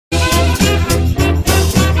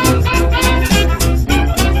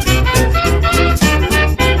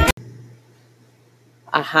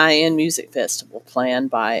a high-end music festival planned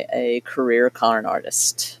by a career con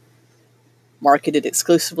artist. Marketed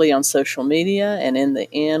exclusively on social media, and in the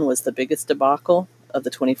end was the biggest debacle of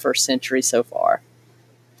the 21st century so far.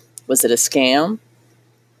 Was it a scam,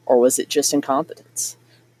 or was it just incompetence?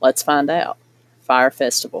 Let's find out. Fire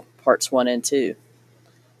Festival, Parts 1 and 2,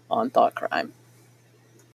 on Thought Crime.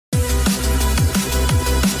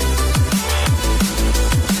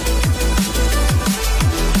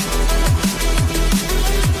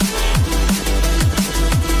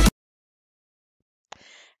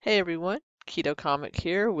 Hey everyone, Keto Comic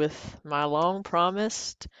here with my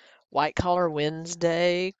long-promised White Collar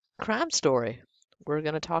Wednesday crime story. We're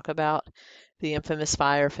going to talk about the infamous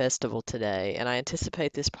Fire Festival today, and I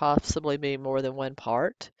anticipate this possibly being more than one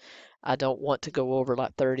part. I don't want to go over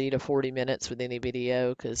like 30 to 40 minutes with any video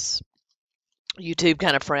because YouTube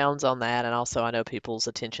kind of frowns on that, and also I know people's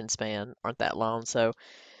attention span aren't that long. So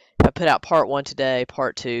if I put out part 1 today,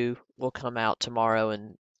 part 2 will come out tomorrow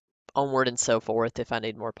and onward and so forth if I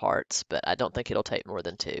need more parts, but I don't think it'll take more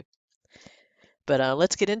than 2. But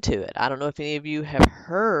let's get into it. I don't know if any of you have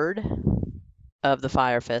heard of the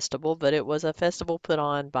Fire Festival, but it was a festival put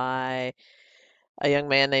on by a young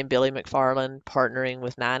man named Billy McFarland partnering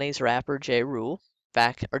with 90s rapper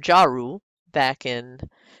Ja Rule back in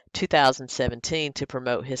 2017 to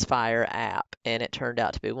promote his Fire app, and it turned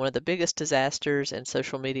out to be one of the biggest disasters and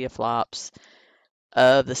social media flops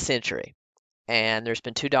of the century. And there's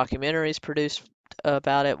been 2 documentaries produced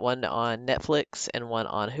about it, one on Netflix and one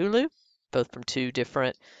on Hulu, both from 2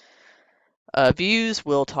 different views.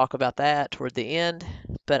 We'll talk about that toward the end,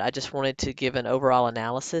 but I just wanted to give an overall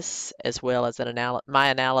analysis as well as my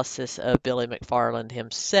analysis of Billy McFarland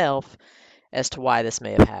himself as to why this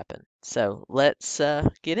may have happened. So let's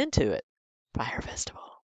get into it. Fire Festival.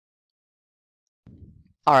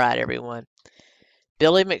 All right, everyone.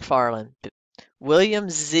 Billy McFarland. William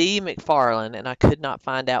Z. McFarland, and I could not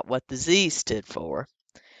find out what the Z stood for.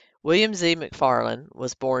 William Z. McFarland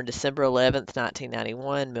was born December 11th,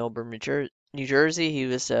 1991, Milburn, New Jersey. He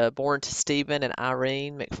was born to Stephen and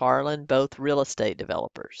Irene McFarland, both real estate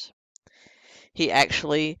developers. He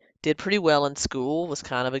actually did pretty well in school, was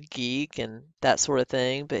kind of a geek and that sort of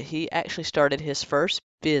thing, but he actually started his first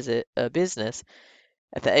business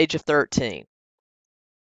at the age of 13.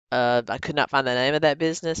 I could not find the name of that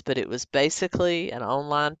business, but it was basically an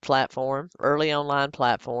early online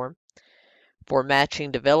platform for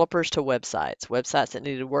matching developers to websites that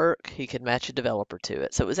needed work. He could match a developer to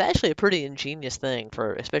it. So it was actually a pretty ingenious thing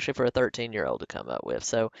especially for a 13-year-old to come up with.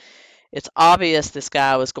 So it's obvious this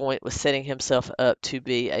guy was setting himself up to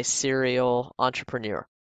be a serial entrepreneur.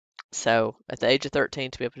 So at the age of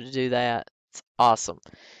 13 to be able to do that, it's awesome.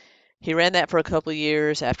 He ran that for a couple of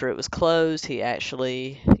years. After it was closed, he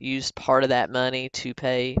actually used part of that money to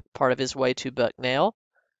pay part of his way to Bucknell,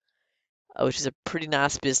 which is a pretty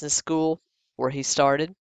nice business school where he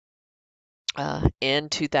started in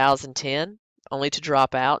 2010, only to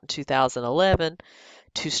drop out in 2011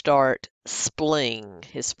 to start Spling,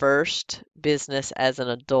 his first business as an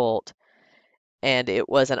adult, and it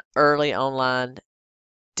was an early online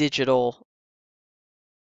digital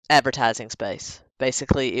advertising space.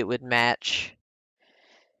 Basically, it would match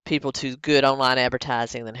people to good online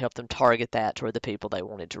advertising, then help them target that toward the people they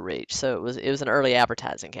wanted to reach. So it was an early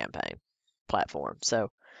advertising campaign platform.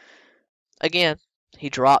 So again,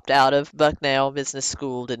 he dropped out of Bucknell Business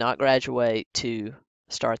School, did not graduate to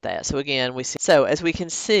start that. So again, as we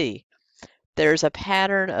can see, there's a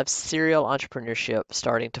pattern of serial entrepreneurship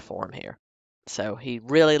starting to form here. So he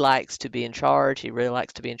really likes to be in charge. He really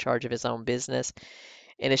likes to be in charge of his own business.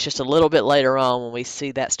 And it's just a little bit later on when we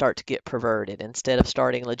see that start to get perverted. Instead of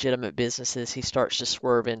starting legitimate businesses, he starts to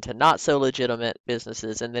swerve into not so legitimate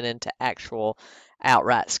businesses and then into actual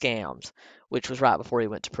outright scams, which was right before he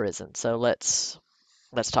went to prison. So let's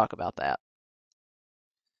talk about that.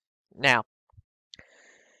 Now,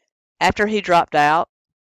 after he dropped out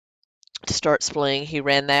to start Spling, he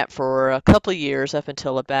ran that for a couple of years up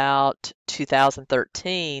until about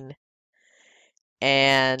 2013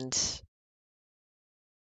 and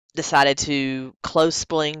decided to close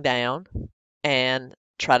Spling down and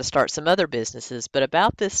try to start some other businesses. But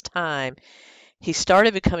about this time, he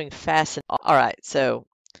started becoming fascinated. All right, so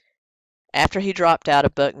after he dropped out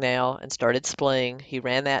of Bucknell and started Spling, he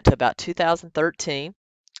ran that to about 2013.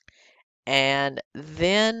 And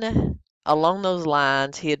then along those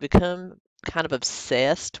lines, he had become kind of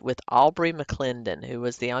obsessed with Aubrey McClendon, who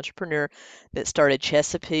was the entrepreneur that started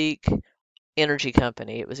Chesapeake Energy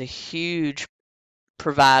Company. It was a huge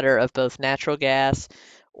provider of both natural gas,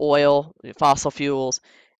 oil, fossil fuels,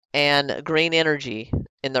 and green energy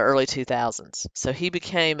in the early 2000s. So he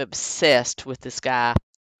became obsessed with this guy,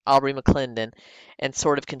 Aubrey McClendon, and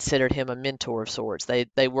sort of considered him a mentor of sorts.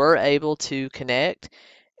 They were able to connect,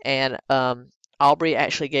 and Aubrey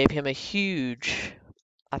actually gave him a huge,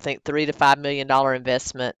 I think, $3 to $5 million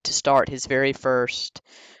investment to start his very first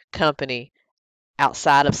company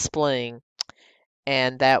outside of Spling,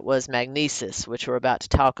 and that was Magnesis, which we're about to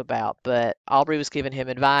talk about. But Aubrey was giving him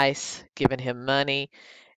advice, giving him money,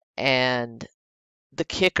 and the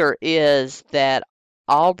kicker is that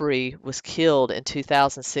Aubrey was killed in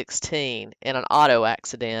 2016 in an auto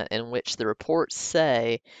accident in which the reports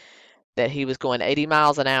say that he was going 80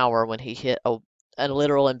 miles an hour when he hit a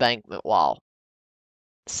literal embankment wall.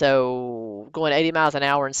 So, going 80 miles an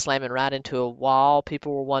hour and slamming right into a wall,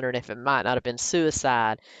 people were wondering if it might not have been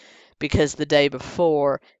suicide because the day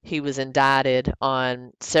before he was indicted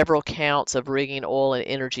on several counts of rigging oil and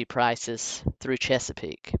energy prices through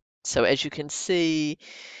Chesapeake. So, as you can see,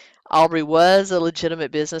 Aubrey was a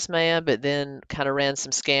legitimate businessman, but then kind of ran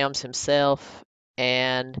some scams himself,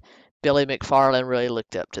 and Billy McFarland really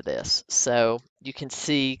looked up to this. So you can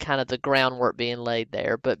see kind of the groundwork being laid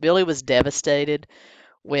there. But Billy was devastated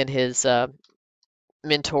when his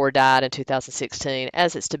mentor died in 2016,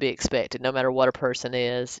 as it's to be expected. No matter what a person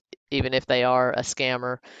is, even if they are a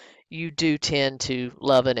scammer, you do tend to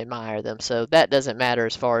love and admire them. So that doesn't matter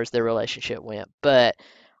as far as their relationship went. But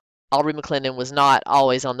Aubrey McClendon was not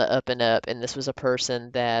always on the up and up, and this was a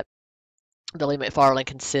person that Billy McFarland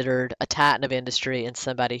considered a titan of industry and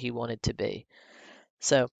somebody he wanted to be.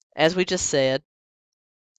 So, as we just said,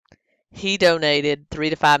 he donated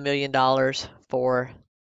 $3 to $5 million for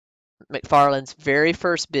McFarland's very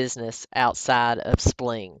first business outside of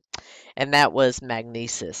Spling, and that was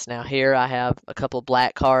Magnesis. Now, here I have a couple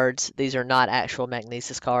black cards. These are not actual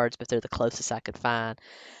Magnesis cards, but they're the closest I could find.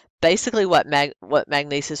 Basically, what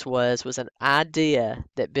Magnesis was an idea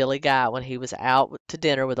that Billy got when he was out to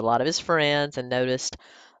dinner with a lot of his friends and noticed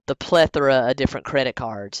the plethora of different credit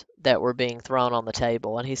cards that were being thrown on the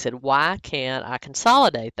table. And he said, "Why can't I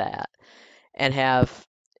consolidate that and have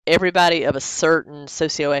everybody of a certain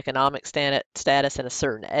socioeconomic status and a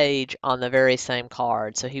certain age on the very same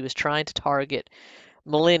card?" So he was trying to target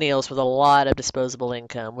millennials with a lot of disposable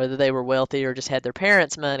income, whether they were wealthy or just had their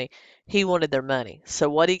parents' money. He wanted their money. So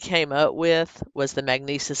what he came up with was the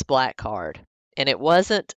Magnesis Black Card. And it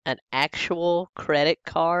wasn't an actual credit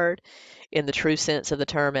card in the true sense of the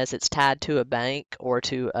term, as it's tied to a bank or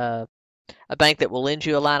to a bank that will lend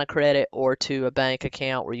you a line of credit or to a bank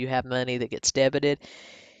account where you have money that gets debited.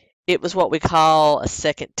 It was what we call a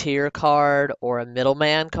second tier card or a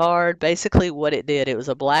middleman card. Basically, what it did, it was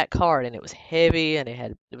a black card and it was heavy and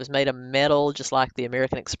it was made of metal, just like the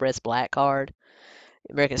American Express Black Card.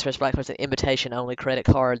 American Express Black Card is an invitation only credit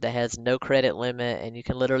card that has no credit limit and you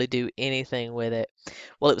can literally do anything with it.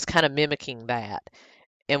 Well, it was kind of mimicking that.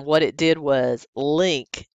 And what it did was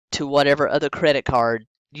link to whatever other credit card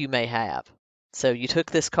you may have. So you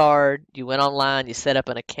took this card, you went online, you set up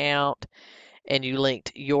an account, and you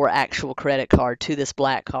linked your actual credit card to this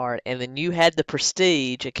black card, and then you had the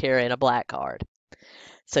prestige of carrying a black card.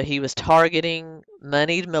 So he was targeting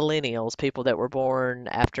moneyed millennials, people that were born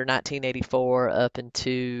after 1984 up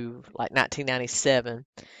into like 1997.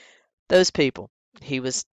 Those people, he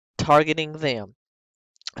was targeting them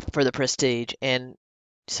for the prestige. And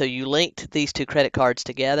so you linked these two credit cards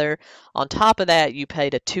together. On top of that, you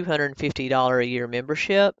paid a $250 a year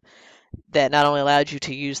membership that not only allowed you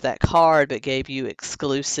to use that card, but gave you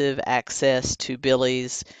exclusive access to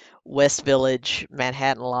Billy's West Village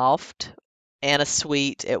Manhattan loft and a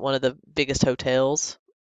suite at one of the biggest hotels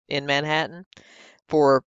in Manhattan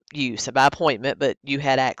for use by appointment, but you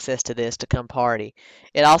had access to this to come party.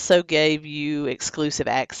 It also gave you exclusive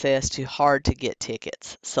access to hard to get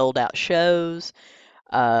tickets, sold out shows,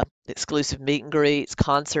 exclusive meet and greets,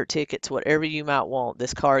 concert tickets, whatever you might want.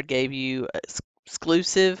 This card gave you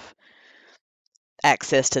exclusive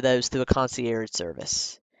access to those through a concierge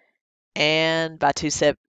service. And by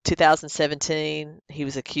 2017, he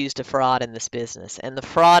was accused of fraud in this business. And the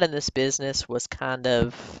fraud in this business was kind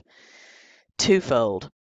of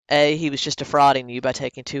twofold. A, he was just defrauding you by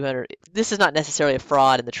taking 200. This is not necessarily a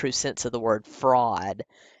fraud in the true sense of the word fraud,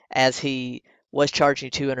 as he was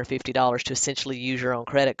charging you $250 to essentially use your own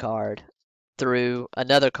credit card through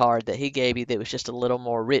another card that he gave you that was just a little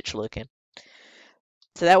more rich looking.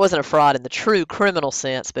 So that wasn't a fraud in the true criminal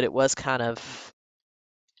sense, but it was kind of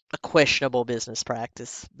a questionable business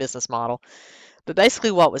practice, business model. But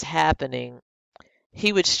basically, what was happening,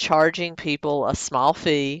 he was charging people a small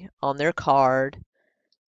fee on their card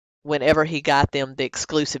whenever he got them the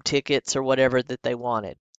exclusive tickets or whatever that they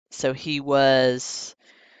wanted. So he was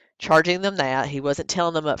charging them that. He wasn't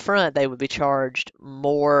telling them up front they would be charged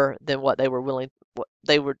more than what they were willing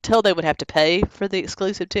they were told they would have to pay for the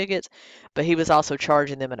exclusive tickets, but he was also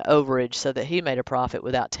charging them an overage so that he made a profit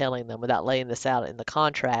without telling them, without laying this out in the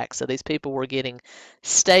contract. So these people were getting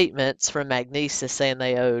statements from Magnesis saying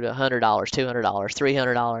they owed $100, $200,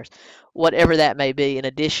 $300, whatever that may be, in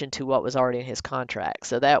addition to what was already in his contract.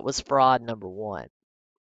 So that was fraud number one.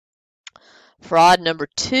 Fraud number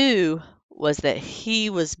two was that he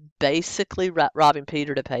was basically robbing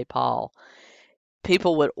Peter to pay Paul.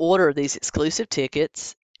 People would order these exclusive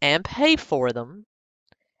tickets and pay for them,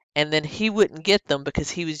 and then he wouldn't get them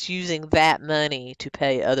because he was using that money to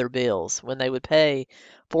pay other bills. When they would pay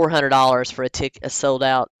 $400 for a sold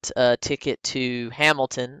out ticket to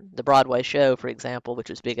Hamilton, the Broadway show, for example,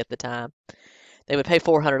 which was big at the time, they would pay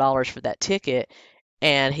 $400 for that ticket,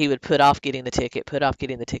 and he would put off getting the ticket, put off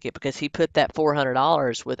getting the ticket, because he put that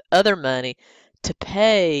 $400 with other money to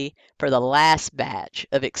pay for the last batch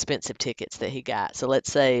of expensive tickets that he got. So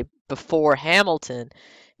let's say before Hamilton,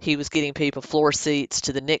 he was getting people floor seats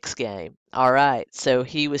to the Knicks game. All right, so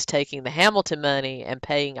he was taking the Hamilton money and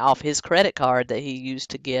paying off his credit card that he used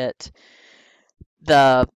to get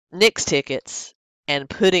the Knicks tickets, and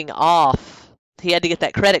putting off, he had to get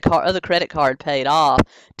that other credit card paid off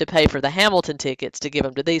to pay for the Hamilton tickets to give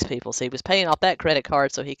them to these people. So he was paying off that credit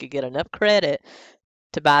card so he could get enough credit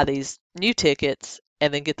to buy these new tickets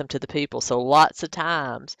and then get them to the people. So lots of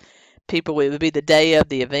times people, it would be the day of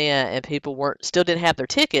the event and people weren't still didn't have their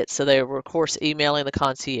tickets, so they were of course emailing the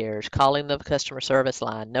concierge, calling the customer service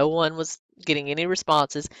line. No one was getting any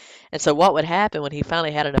responses. And so what would happen when he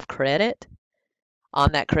finally had enough credit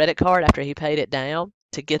on that credit card after he paid it down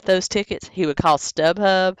to get those tickets, he would call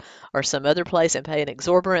StubHub or some other place and pay an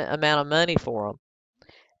exorbitant amount of money for them,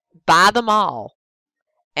 buy them all,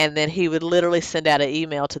 and then he would literally send out an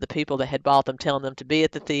email to the people that had bought them telling them to be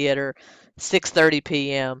at the theater 6:30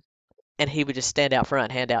 p.m. and he would just stand out front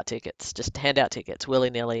and hand out tickets, just hand out tickets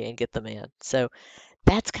willy-nilly and get them in. So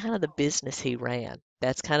that's kind of the business he ran.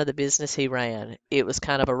 That's kind of the business he ran. It was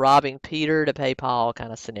kind of a robbing Peter to pay Paul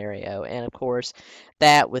kind of scenario. And of course,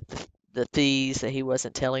 that with the fees that he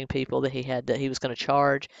wasn't telling people that he was going to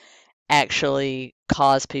charge actually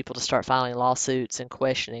caused people to start filing lawsuits and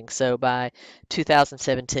questioning. So by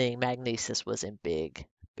 2017, Magnesis was in big,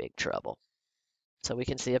 big trouble. So we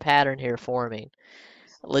can see a pattern here forming.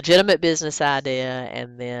 Legitimate business idea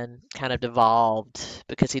and then kind of devolved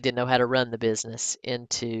because he didn't know how to run the business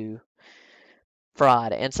into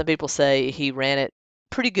fraud. And some people say he ran it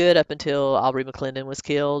pretty good up until Aubrey McClendon was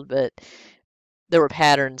killed, but there were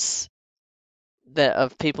patterns that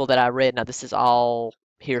of people that I read. Now this is all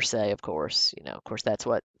hearsay, of course. Of course that's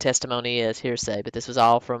what testimony is, hearsay, but this was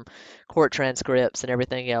all from court transcripts and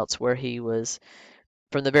everything else where he was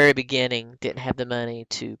from the very beginning didn't have the money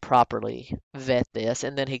to properly vet this,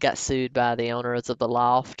 and then he got sued by the owners of the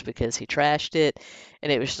loft because he trashed it,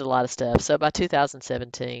 and it was just a lot of stuff. So by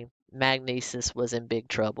 2017, Magnesis was in big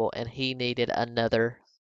trouble and he needed another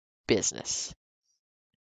business.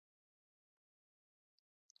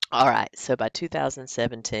 All right, so by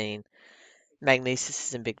 2017, Magnesis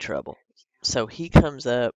is in big trouble. So he comes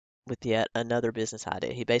up with yet another business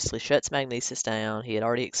idea. He basically shuts Magnesis down. He had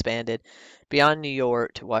already expanded beyond New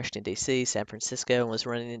York to Washington, D.C., San Francisco, and was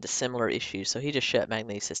running into similar issues. So he just shut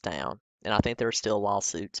Magnesis down. And I think there are still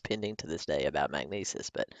lawsuits pending to this day about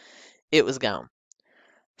Magnesis, but it was gone.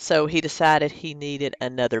 So he decided he needed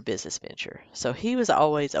another business venture. So he was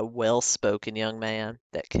always a well-spoken young man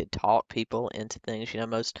that could talk people into things.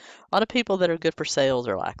 A lot of people that are good for sales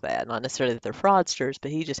are like that. Not necessarily that they're fraudsters, but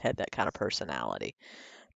he just had that kind of personality.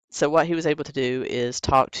 So what he was able to do is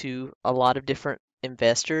talk to a lot of different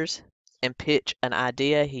investors and pitch an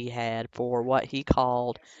idea he had for what he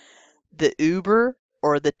called the Uber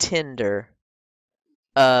or the Tinder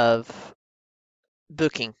of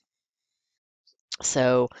booking.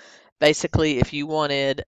 So basically, if you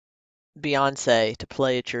wanted Beyonce to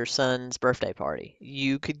play at your son's birthday party,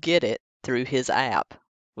 you could get it through his app,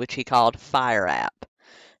 which he called Fire App.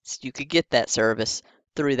 So you could get that service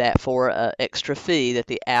through that for an extra fee that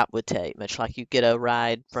the app would take, much like you get a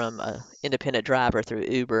ride from an independent driver through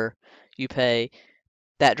Uber. You pay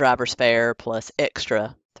that driver's fare plus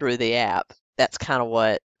extra through the app. That's kind of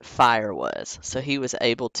what Fire was. So he was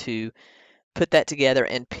able to put that together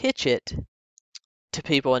and pitch it to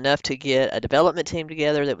people enough to get a development team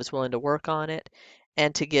together that was willing to work on it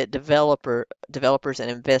and to get developers and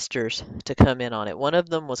investors to come in on it. One of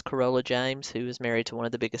them was Corolla James, who is married to one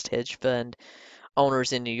of the biggest hedge fund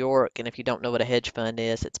owners in New York. And if you don't know what a hedge fund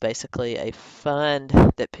is, it's basically a fund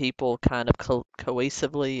that people kind of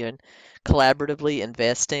cohesively and collaboratively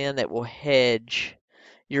invest in that will hedge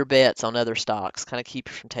your bets on other stocks, kind of keep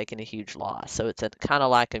you from taking a huge loss. So it's a kind of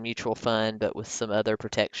like a mutual fund, but with some other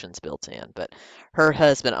protections built in. But her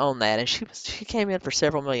husband owned that, and she came in for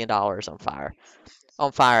several million dollars on Fire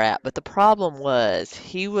app. But the problem was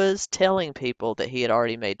he was telling people that he had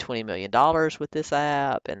already made $20 million with this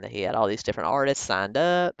app, and that he had all these different artists signed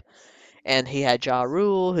up, and he had Ja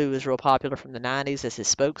Rule, who was real popular from the 90s, as his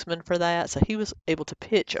spokesman for that. So he was able to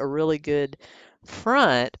pitch a really good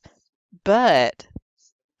front, but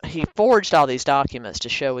he forged all these documents to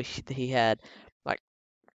show he had like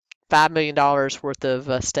 $5 million worth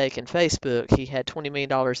of stake in Facebook. He had $20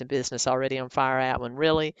 million in business already on Fire App, when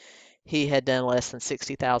really he had done less than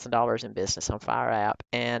 $60,000 in business on Fire App,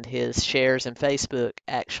 and his shares in Facebook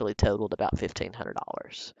actually totaled about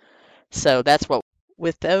 $1,500. So that's what,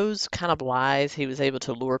 with those kind of lies, he was able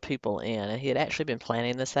to lure people in. And he had actually been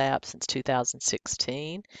planning this app since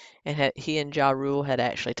 2016. And he and Ja Rule had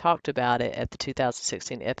actually talked about it at the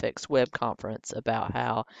 2016 FX Web Conference about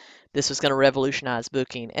how this was going to revolutionize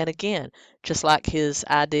booking. And again, just like his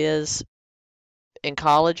ideas in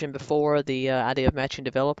college and before, the idea of matching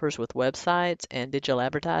developers with websites and digital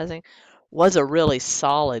advertising was a really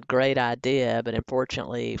solid, great idea, but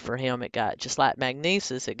unfortunately for him, it got, just like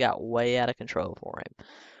Magnesis, it got way out of control for him.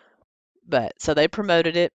 But so they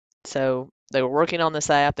promoted it. So they were working on this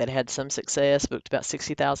app that had some success, booked about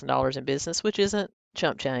 $60,000 in business, which isn't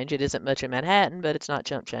chump change. It isn't much in Manhattan, but it's not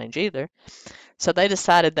chump change either. So they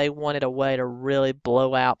decided they wanted a way to really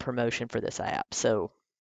blow out promotion for this app. So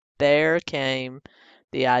there came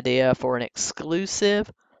the idea for an exclusive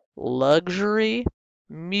luxury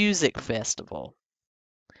music festival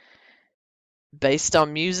based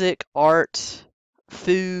on music, art,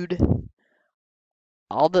 food,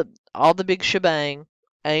 all the all the big shebang,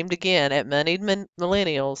 aimed again at moneyed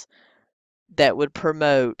millennials, that would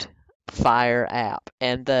promote Fire app,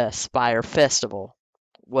 and thus Fire Festival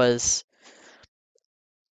was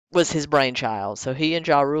was his brainchild. So he and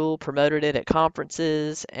Ja Rule promoted it at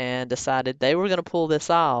conferences and decided they were going to pull this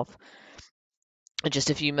off in just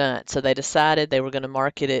a few months. So they decided they were going to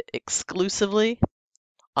market it exclusively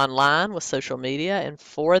online with social media, and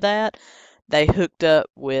for that, they hooked up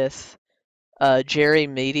with Jerry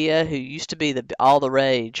Media, who used to be all the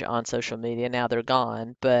rage on social media. Now they're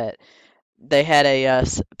gone, but they had a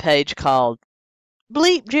page called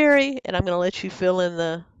Bleep Jerry, and I'm going to let you fill in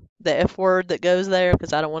the F word that goes there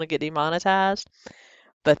because I don't want to get demonetized.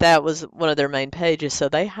 But that was one of their main pages, so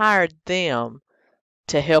they hired them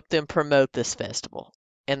to help them promote this festival.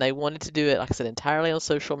 And they wanted to do it, like I said, entirely on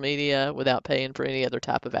social media without paying for any other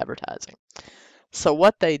type of advertising. So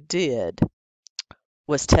what they did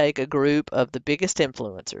was take a group of the biggest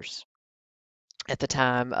influencers at the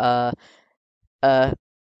time, uh,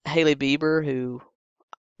 Hailey Bieber, who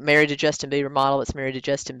married to Justin Bieber, model that's married to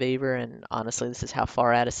Justin Bieber, and honestly, this is how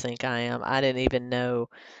far out of sync I am. I didn't even know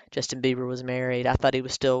Justin Bieber was married. I thought he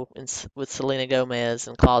was still with Selena Gomez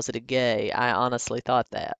and closeted gay. I honestly thought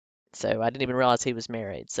that. So I didn't even realize he was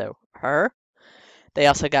married. So her. They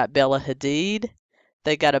also got Bella Hadid.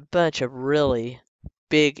 They got a bunch of really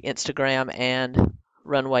big Instagram and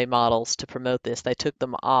runway models to promote this. They took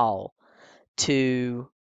them all to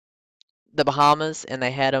the Bahamas, and they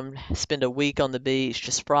had them spend a week on the beach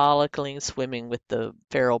just frolicking, swimming with the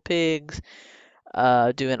feral pigs,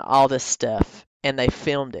 doing all this stuff. And they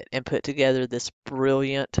filmed it and put together this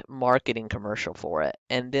brilliant marketing commercial for it.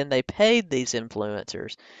 And then they paid these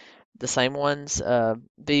influencers, the same ones,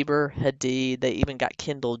 Bieber, Hadid. They even got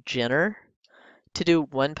Kendall Jenner to do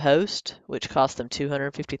one post, which cost them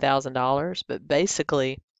 $250,000. But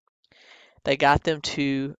basically, they got them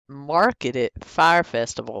to market it Fire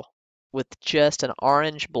Festival with just an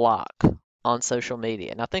orange block on social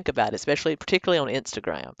media. Now think about it, especially particularly on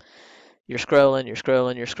Instagram. You're scrolling, you're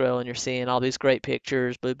scrolling, you're scrolling, you're seeing all these great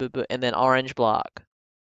pictures, blah, blah, blah, and then orange block,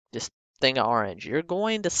 just thing of orange. You're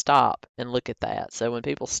going to stop and look at that. So when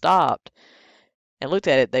people stopped and looked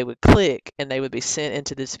at it, they would click and they would be sent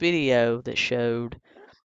into this video that showed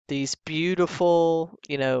these beautiful,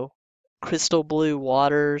 crystal blue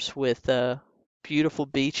waters with beautiful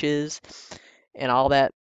beaches and all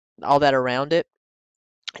that around it.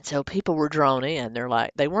 And so people were drawn in. They're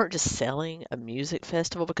like, they weren't just selling a music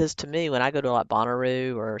festival, because to me, when I go to like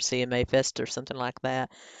Bonnaroo or CMA Fest or something like that,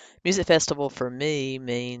 music festival for me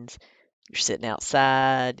means you're sitting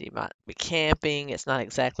outside, you might be camping, it's not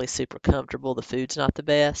exactly super comfortable, the food's not the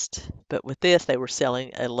best. But with this, they were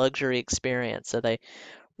selling a luxury experience. So they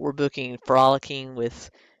were booking frolicking with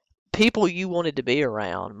people you wanted to be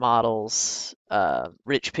around, models,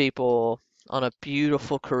 rich people on a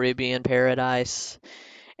beautiful Caribbean paradise.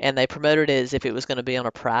 And they promoted it as if it was going to be on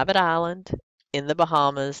a private island. in the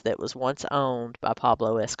Bahamas that was once owned by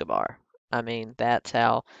Pablo Escobar. I mean, that's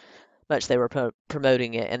how much they were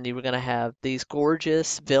promoting it. And you were going to have these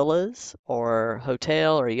gorgeous villas or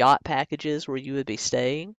hotel or yacht packages where you would be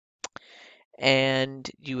staying. And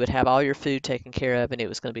you would have all your food taken care of, and it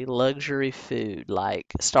was going to be luxury food like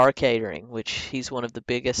Star Catering, which he's one of the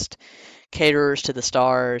biggest caterers to the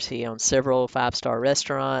stars. He owns several five-star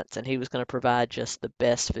restaurants, and he was going to provide just the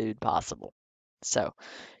best food possible. So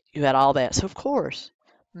you had all that. So, of course,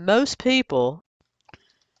 most people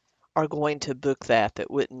are going to book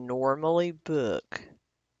that wouldn't normally book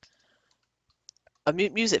a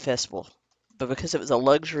music festival. But because it was a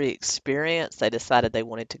luxury experience, they decided they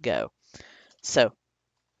wanted to go. So,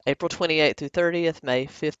 April 28th through 30th, May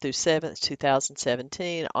 5th through 7th,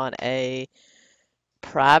 2017, on a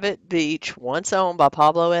private beach once owned by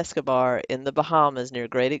Pablo Escobar in the Bahamas near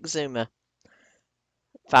Great Exuma,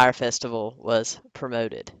 Fire Festival was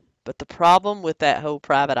promoted. But the problem with that whole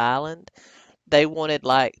private island, they wanted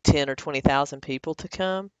like 10 or 20,000 people to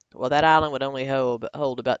come. Well, that island would only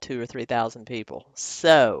hold about 2 or 3,000 people.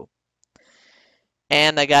 So,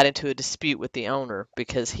 and they got into a dispute with the owner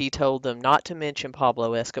because he told them not to mention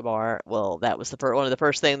Pablo Escobar. Well, that was one of the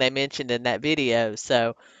first thing they mentioned in that video.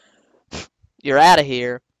 So, you're out of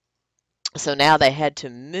here. So now they had to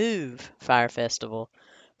move Fire Festival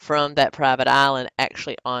from that private island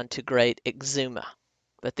actually onto Great Exuma.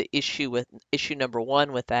 But the issue number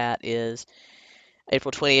one with that is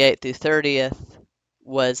April 28th through 30th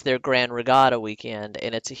was their Grand Regatta weekend,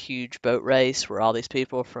 and it's a huge boat race where all these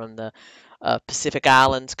people from the Pacific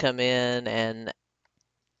Islands come in and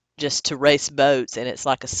just to race boats, and it's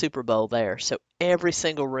like a Super Bowl there. So every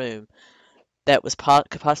single room that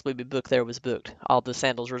could possibly be booked there was booked. All the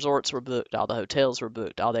Sandals resorts were booked, all the hotels were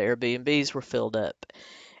booked, all the Airbnbs were filled up.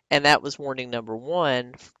 And that was warning number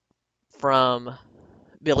one from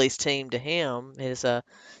Billy's team to him. His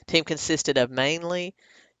team consisted of mainly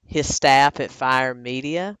his staff at Fire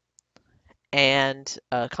Media and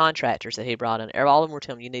contractors that he brought in. All of them were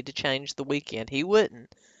telling him, you need to change the weekend. He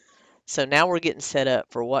wouldn't. So now we're getting set up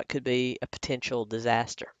for what could be a potential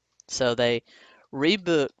disaster. So they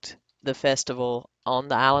rebooked the festival on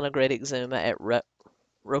the island of Great Exuma at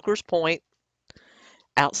Roker's Point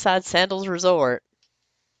outside Sandals Resort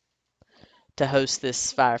to host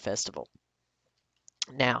this fire festival.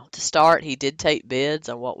 Now, to start, he did take bids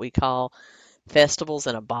on what we call festivals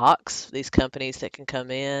in a box. These companies that can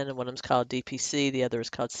come in, one of them's called DPC, the other is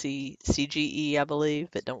called CGE, I believe,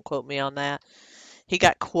 but don't quote me on that. He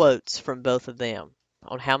got quotes from both of them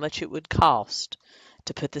on how much it would cost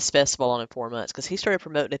to put this festival on in 4 months because he started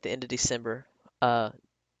promoting at the end of December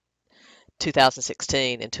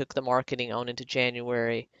 2016 and took the marketing on into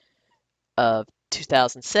January of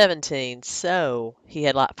 2017. So he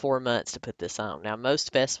had like 4 months to put this on. Now,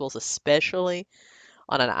 most festivals, especially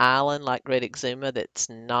on an island like Great Exuma that's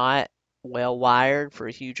not well wired for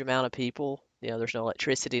a huge amount of people, there's no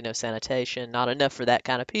electricity, no sanitation, not enough for that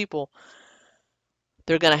kind of people.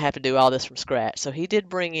 They're going to have to do all this from scratch. So he did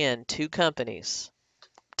bring in two companies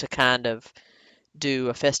to kind of do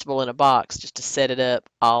a festival in a box just to set it up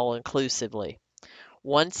all inclusively.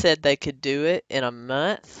 One said they could do it in a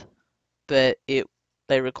month, but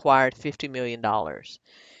they required $50 million,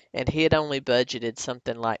 and he had only budgeted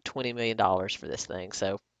something like $20 million for this thing,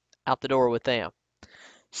 so out the door with them.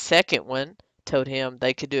 Second one told him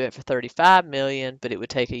they could do it for $35 million, but it would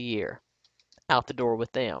take a year. Out the door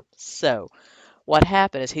with them. So what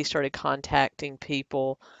happened is he started contacting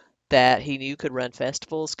people that he knew could run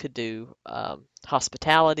festivals, could do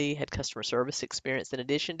hospitality, had customer service experience, in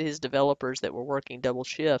addition to his developers that were working double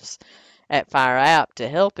shifts at Fire App to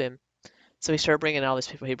help him. So he started bringing all these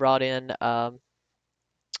people. He brought in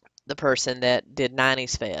the person that did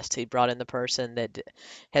 90s Fest. He brought in the person that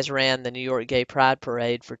has ran the New York Gay Pride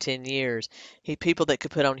Parade for 10 years. People that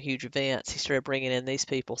could put on huge events. He started bringing in these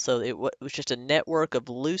people. So it was just a network of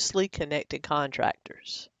loosely connected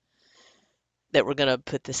contractors that were going to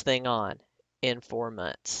put this thing on in 4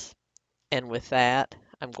 months. And with that,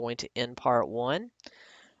 I'm going to end part one.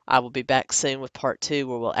 I will be back soon with part two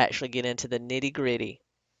where we'll actually get into the nitty gritty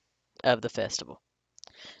of the festival.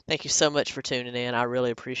 Thank you so much for tuning in. I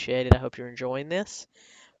really appreciate it. I hope you're enjoying this.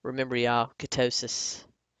 Remember, y'all, ketosis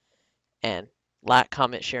and like,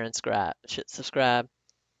 comment, share, and subscribe.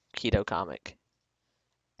 Keto Comic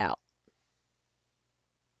out.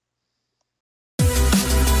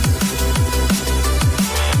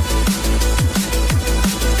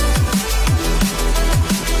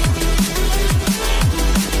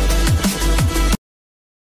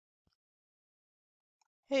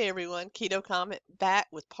 Hey everyone, Keto Comet back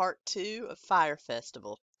with part two of Fire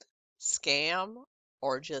Festival. Scam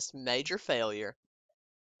or just major failure.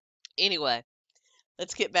 Anyway,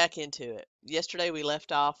 let's get back into it. Yesterday we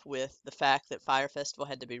left off with the fact that Fire Festival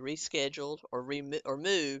had to be rescheduled or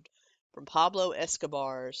moved from Pablo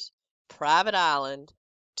Escobar's private island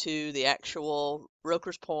to the actual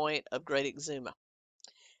Roker's Point of Great Exuma.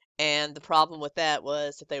 And the problem with that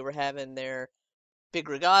was that they were having their big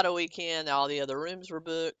regatta weekend, all the other rooms were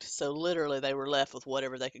booked, so literally they were left with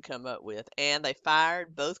whatever they could come up with. And they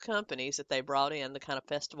fired both companies that they brought in, the kind of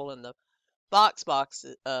festival and the box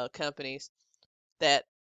companies that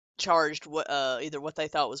charged either what they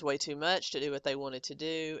thought was way too much to do what they wanted to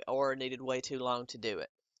do or needed way too long to do it.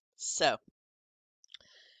 So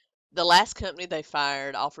the last company they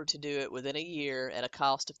fired offered to do it within a year at a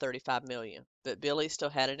cost of 35 million, but Billy still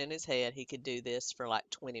had it in his head he could do this for like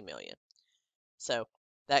 20 million. So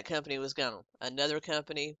that company was gone. Another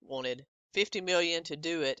company wanted 50 million to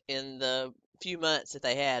do it in the few months that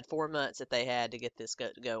they had, 4 months that they had to get this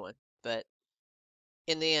going. But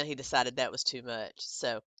in the end, he decided that was too much.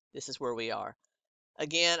 So this is where we are.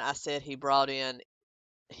 Again, I said he brought in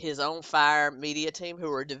his own Fire media team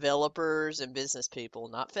who are developers and business people,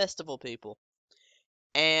 not festival people.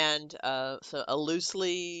 And so a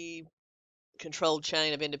loosely controlled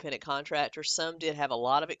chain of independent contractors. Some did have a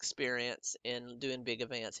lot of experience in doing big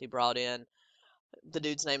events. He brought in the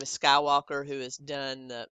dude's name is Skywalker, who has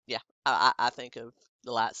done yeah, I think of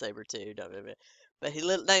the lightsaber too, don't you? But his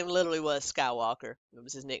name literally was Skywalker. It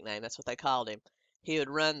was his nickname. That's what they called him. He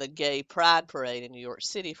would run the Gay Pride Parade in New York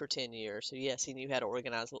City for 10 years. So yes, he knew how to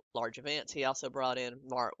organize large events. He also brought in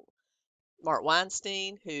Mark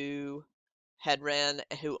Weinstein, who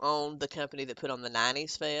owned the company that put on the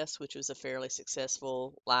 90s Fest, which was a fairly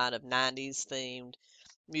successful line of 90s themed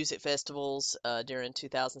music festivals during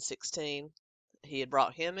 2016. He had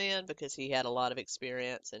brought him in because he had a lot of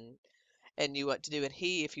experience and knew what to do. And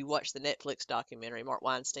if you watch the Netflix documentary, Mark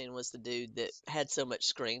Weinstein was the dude that had so much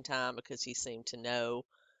screen time because he seemed to know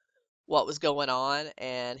what was going on,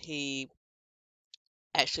 and he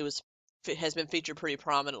actually has been featured pretty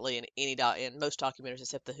prominently in most documentaries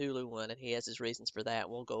except the Hulu one, and he has his reasons for that.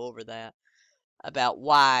 We'll go over that about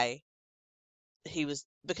why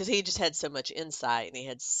because he just had so much insight and he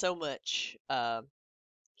had so much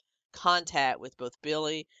contact with both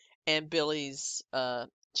Billy and Billy's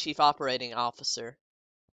chief operating officer,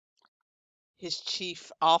 his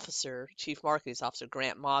chief marketing officer,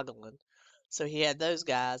 Grant Moglen. So he had those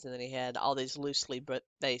guys, and then he had all these loosely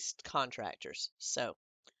based contractors. So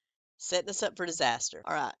setting us up for disaster.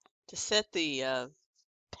 All right, to set the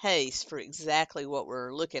pace for exactly what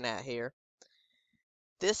we're looking at here,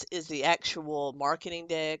 this is the actual marketing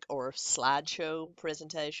deck or slideshow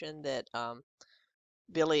presentation that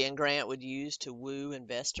Billy and Grant would use to woo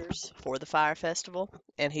investors for the Fire Festival.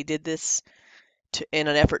 And he did this in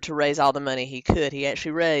an effort to raise all the money he could. He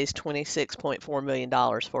actually raised $26.4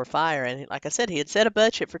 million for Fire. And like I said, he had set a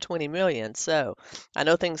budget for $20 million. So I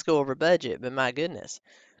know things go over budget, but my goodness.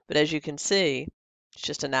 But as you can see, it's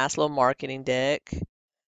just a nice little marketing deck,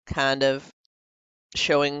 kind of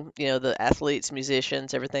showing, the athletes,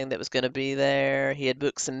 musicians, everything that was going to be there. He had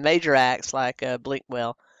booked some major acts like Blink.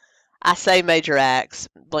 Well, I say major acts,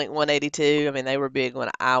 Blink 182. I mean, they were big when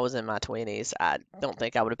I was in my 20s. I don't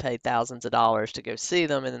think I would have paid thousands of dollars to go see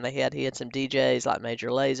them. And then he had some DJs like Major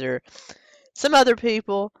Lazer, some other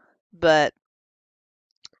people, but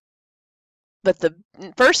the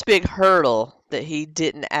first big hurdle that he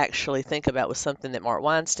didn't actually think about was something that Mark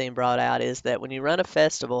Weinstein brought out, is that when you run a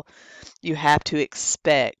festival, you have to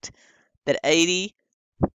expect that 80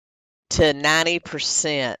 to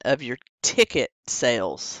 90% of your ticket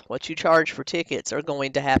sales, what you charge for tickets, are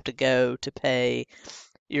going to have to go to pay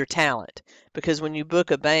your talent. Because when you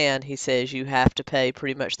book a band, he says you have to pay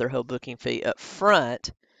pretty much their whole booking fee up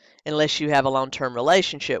front, unless you have a long-term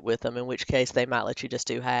relationship with them, in which case they might let you just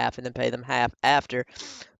do half and then pay them half after.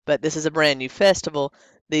 But this is a brand new festival.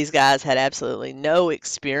 These guys had absolutely no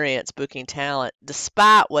experience booking talent,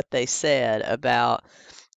 despite what they said about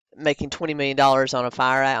making $20 million on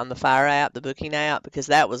the Fire app, the booking app, because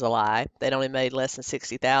that was a lie. They'd only made less than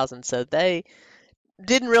 60,000, so they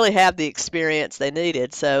didn't really have the experience they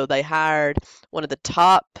needed. So they hired one of the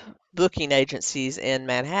top booking agencies in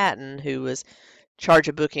Manhattan, who was in charge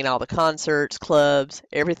of booking all the concerts, clubs,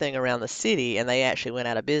 everything around the city, and they actually went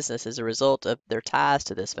out of business as a result of their ties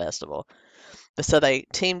to this festival. But so they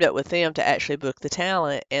teamed up with them to actually book the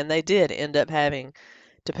talent, and they did end up having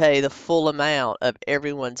to pay the full amount of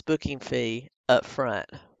everyone's booking fee up front.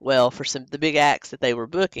 Well, for the big acts that they were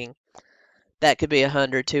booking, that could be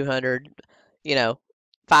 100, 200, you know,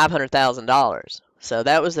 $500,000. So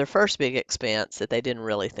that was their first big expense that they didn't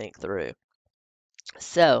really think through.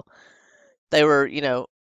 So they were,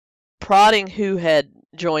 prodding who had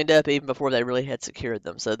joined up even before they really had secured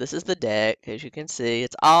them. So this is the deck, as you can see.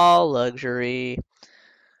 It's all luxury.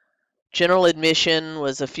 General admission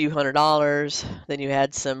was a few $100s. Then you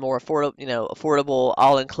had some more affordable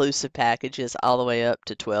all-inclusive packages all the way up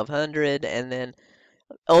to 1,200, and then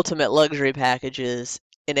ultimate luxury packages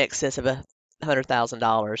in excess of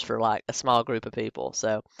 $100,000 for like a small group of people.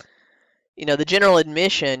 So, the general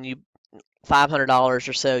admission, you $500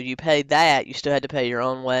 or so, you paid that. You still had to pay your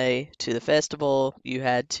own way to the festival. You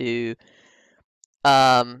had to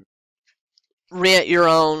um, rent your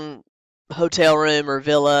own hotel room or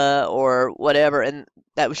villa or whatever, and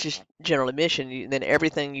that was just general admission. Then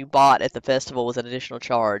everything you bought at the festival was an additional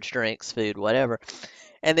charge, drinks, food, whatever.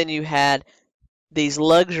 And then you had these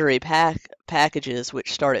luxury packages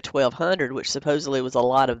which start at 1,200, which supposedly was a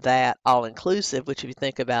lot of that all inclusive, which if you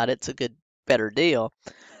think about it, it's a better deal.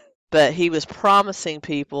 But he was promising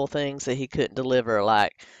people things that he couldn't deliver,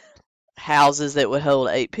 like houses that would hold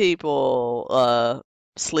 8 people,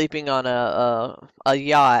 sleeping on a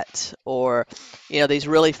yacht, or these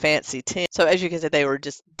really fancy tents. So as you can see, they were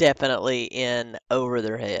just definitely in over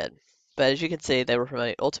their head. But as you can see, they were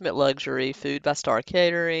promoting ultimate luxury, food by Star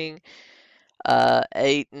Catering,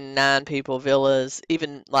 8 and 9 people villas.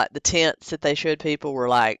 Even like the tents that they showed people were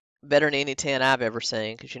like better than any tent I've ever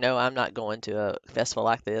seen. Because I'm not going to a festival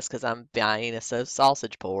like this because I'm buying a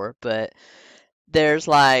sausage pour. But there's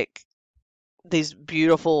like these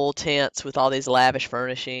beautiful tents with all these lavish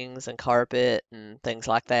furnishings and carpet and things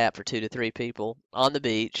like that for 2 to 3 people on the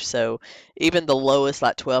beach. So even the lowest,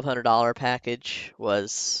 like $1,200 package,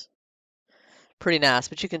 was pretty nice.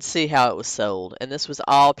 But you can see how it was sold, and this was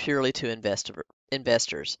all purely to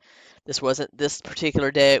investors. This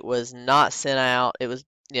particular deck was not sent out. It was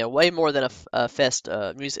way more than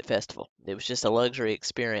a music festival. It was just a luxury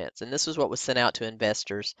experience, and this was what was sent out to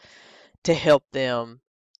investors to help them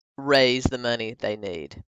raise the money they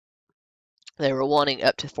need. They were wanting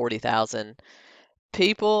up to 40,000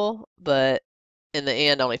 people, but in the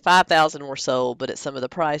end, only 5,000 were sold. But at some of the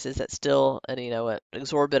prices, that's still an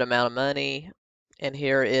exorbitant amount of money. And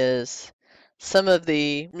here is some of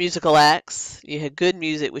the musical acts. You had Good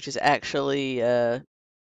Music, which is actually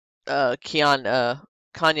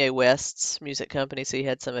Kanye West's music company, so you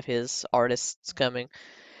had some of his artists coming.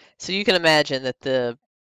 So you can imagine that the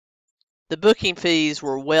booking fees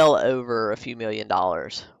were well over a few $1 million,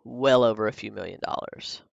 well over a few $1 million.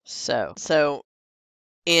 So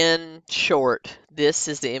in short, this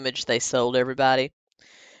is the image they sold everybody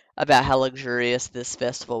about how luxurious this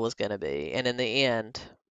festival was going to be. And in the end,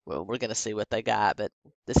 well, we're going to see what they got, but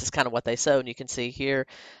this is kind of what they sold. And you can see here,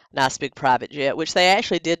 nice big private jet, which they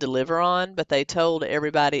actually did deliver on, but they told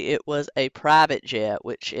everybody it was a private jet,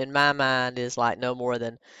 which in my mind is like no more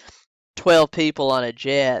than 12 people on a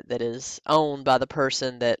jet that is owned by the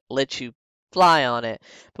person that lets you fly on it.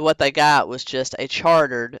 But what they got was just a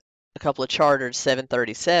couple of chartered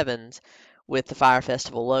 737s with the Fire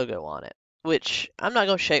Festival logo on it, which I'm not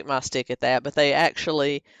going to shake my stick at that, but they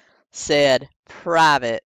actually said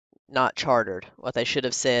private, not chartered. What they should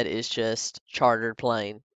have said is just chartered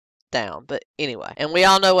plane down. But anyway, and we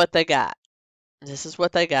all know what they got. This is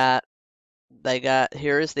what they got.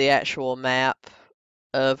 Here is the actual map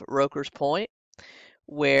of Roker's Point,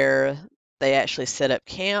 where they actually set up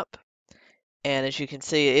camp. And as you can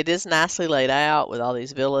see, it is nicely laid out with all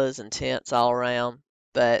these villas and tents all around,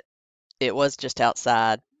 but it was just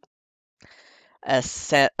outside a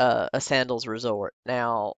Sandals resort.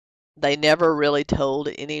 Now, they never really told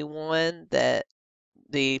anyone that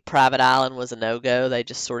the private island was a no-go. They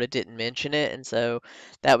just sort of didn't mention it, and so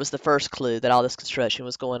that was the first clue that all this construction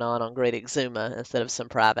was going on Great Exuma instead of some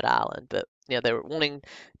private island. But they were wanting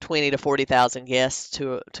 20 to 40,000 guests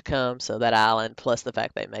to come, so that island plus the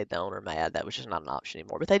fact they made the owner mad, that was just not an option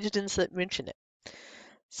anymore. But they just didn't mention it.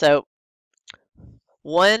 So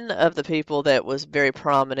one of the people that was very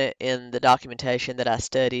prominent in the documentation that I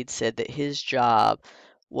studied said that his job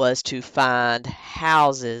was to find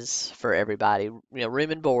houses for everybody,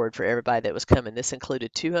 room and board for everybody that was coming. This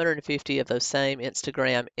included 250 of those same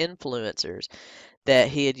Instagram influencers that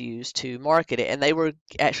he had used to market it, and they were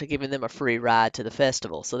actually giving them a free ride to the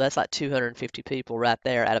festival. So that's like 250 people right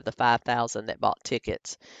there out of the 5,000 that bought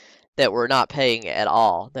tickets that were not paying at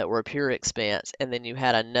all, that were a pure expense. And then you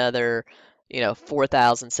had another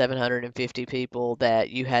 4,750 people that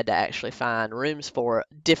you had to actually find rooms for,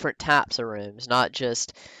 different types of rooms, not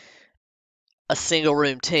just a single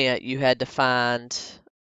room tent. You had to find,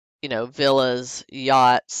 villas,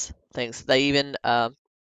 yachts, things. They even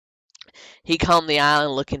He combed the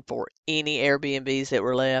island looking for any Airbnbs that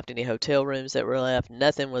were left, any hotel rooms that were left.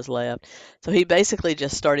 Nothing was left. So he basically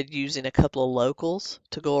just started using a couple of locals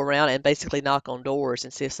to go around and basically knock on doors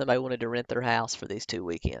and see if somebody wanted to rent their house for these 2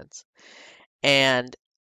 weekends. And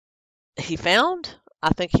he found, I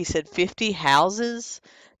think he said 50 houses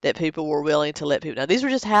that people were willing to let people. Now, these were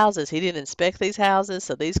just houses. He didn't inspect these houses,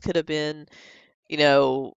 so these could have been, you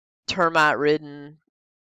know, termite ridden,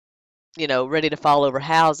 ready to fall over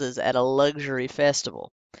houses at a luxury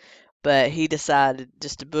festival. But he decided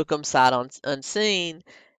just to book them sight unseen.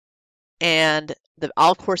 And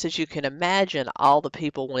of course, as you can imagine, all the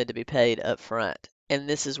people wanted to be paid up front. And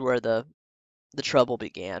this is where the trouble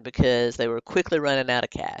began because they were quickly running out of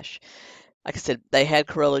cash. Like I said, they had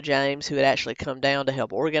Corolla James, who had actually come down to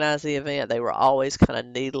help organize the event. They were always kind of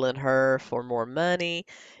needling her for more money.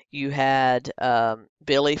 You had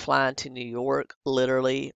Billy flying to New York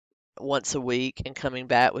literally once a week and coming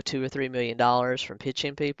back with $2 or $3 million from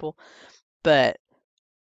pitching people. But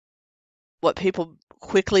what people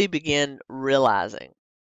quickly began realizing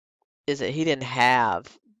is that he didn't have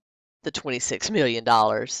the $26 million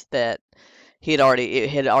that it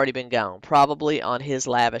had already been gone, probably on his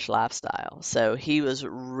lavish lifestyle. So he was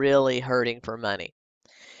really hurting for money.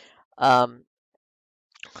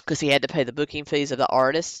 Because he had to pay the booking fees of the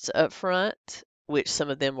artists up front, which some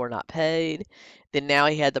of them were not paid. Then now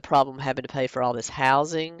he had the problem having to pay for all this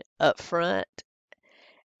housing up front.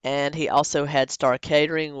 And he also had Star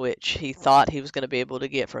Catering, which he thought he was going to be able to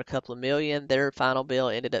get for a couple of million. Their final bill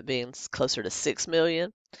ended up being closer to 6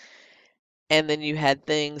 million. And then you had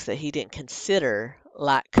things that he didn't consider,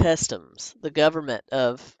 like customs. The government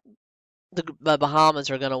of the Bahamas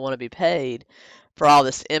are going to want to be paid for all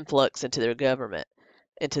this influx into their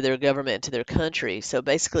country. So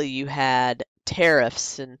basically, you had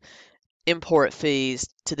tariffs and import fees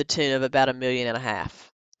to the tune of about $1.5 million.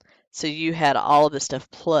 So you had all of this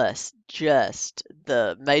stuff plus just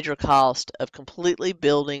the major cost of completely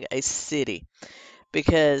building a city.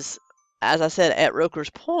 Because, as I said, at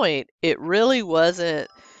Roker's Point, it really wasn't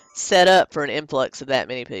set up for an influx of that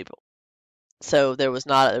many people. So there was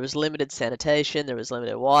limited sanitation, there was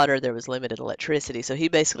limited water, there was limited electricity. So he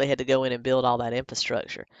basically had to go in and build all that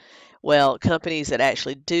infrastructure. Well, companies that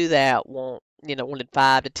actually do that wanted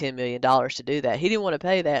 $5 to $10 million to do that. He didn't want to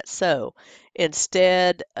pay that. So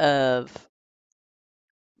instead of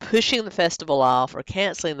pushing the festival off or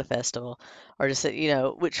canceling the festival or just,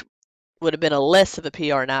 which would have been a less of a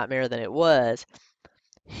PR nightmare than it was,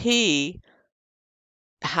 he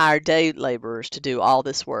hired day laborers to do all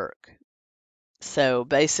this work. So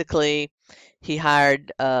basically, he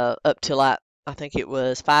hired up to like I think it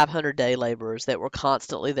was 500 day laborers that were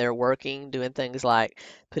constantly there working, doing things like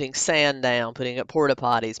putting sand down, putting up porta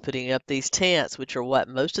potties, putting up these tents, which are what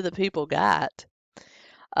most of the people got.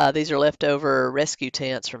 These are leftover rescue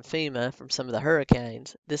tents from FEMA from some of the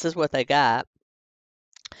hurricanes. This is what they got.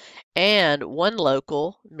 And one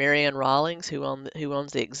local, Marianne Rawlings, who owns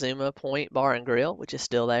the Exuma Point Bar and Grill, which is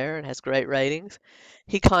still there and has great ratings,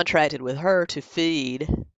 he contracted with her to feed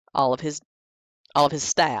all of his all of his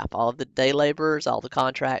staff, all of the day laborers, all the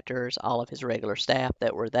contractors, all of his regular staff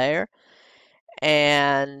that were there.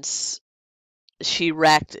 And she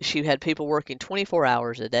had people working 24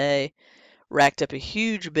 hours a day, racked up a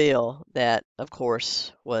huge bill that, of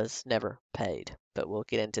course, was never paid. But we'll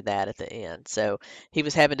get into that at the end. So he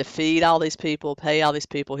was having to feed all these people, pay all these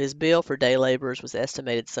people. His bill for day laborers was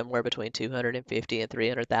estimated somewhere between $250,000 and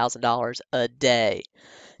 $300,000 a day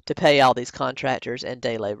to pay all these contractors and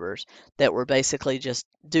day laborers that were basically just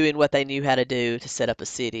doing what they knew how to do to set up a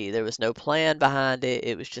city. There was no plan behind it.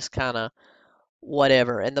 It was just kind of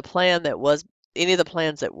whatever. And any of the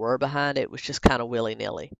plans that were behind it was just kind of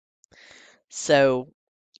willy-nilly. So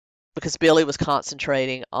because Billy was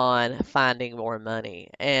concentrating on finding more money.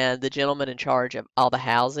 And the gentleman in charge of all the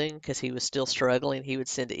housing, because he was still struggling, he would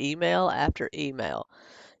send email after email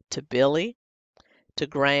to Billy, to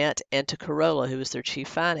Grant, and to Corolla, who was their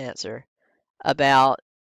chief financer, about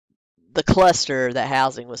the cluster that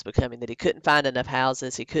housing was becoming, that he couldn't find enough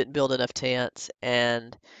houses, he couldn't build enough tents,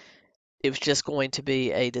 and it was just going to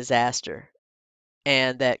be a disaster.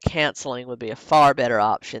 And that canceling would be a far better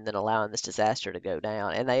option than allowing this disaster to go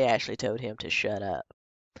down. And they actually told him to shut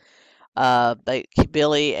up.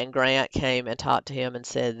 Billy and Grant came and talked to him and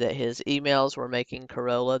said that his emails were making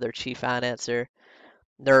Corolla, their chief financer,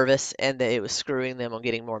 nervous and that it was screwing them on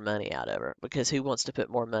getting more money out of her because who wants to put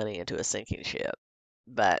more money into a sinking ship?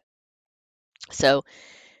 But so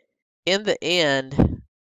in the end,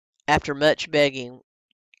 after much begging,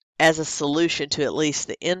 as a solution to at least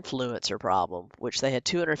the influencer problem, which they had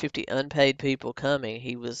 250 unpaid people coming,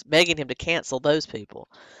 he was begging him to cancel those people.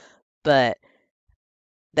 but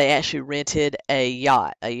they actually rented a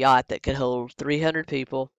yacht that could hold 300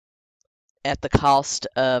 people at the cost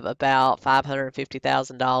of about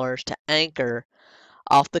 $550,000 to anchor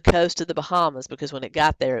off the coast of the Bahamas because when it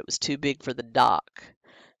got there, it was too big for the dock.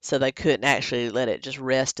 So they couldn't actually let it just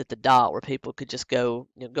rest at the dock where people could just go,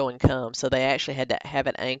 go and come. So they actually had to have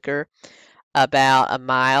an anchor about a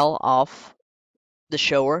mile off the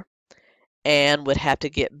shore and would have to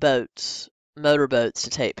get boats, motorboats to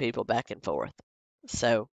take people back and forth.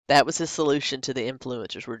 So that was his solution to the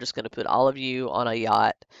influencers. We're just going to put all of you on a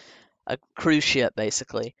yacht, a cruise ship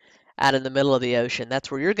basically, out in the middle of the ocean. That's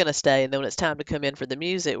where you're going to stay. And then when it's time to come in for the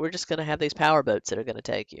music, we're just going to have these power boats that are going to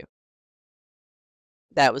take you.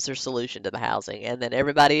 That was their solution to the housing. And then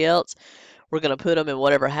everybody else, we're going to put them in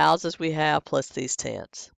whatever houses we have plus these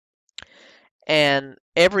tents. And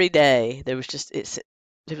every day there was just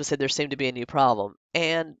people said there seemed to be a new problem,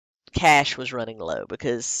 and cash was running low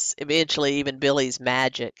because eventually even Billy's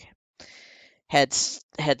magic had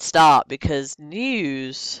stopped because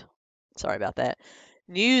sorry about that,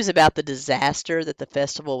 news about the disaster that the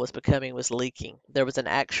festival was becoming was leaking. There was an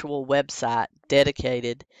actual website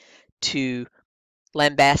dedicated to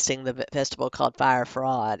lambasting the festival called Fire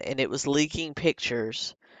Fraud, and it was leaking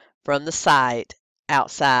pictures from the site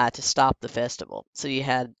outside to stop the festival. So you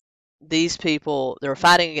had these people, they were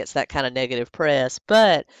fighting against that kind of negative press,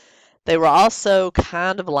 but they were also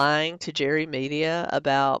kind of lying to Jerry Media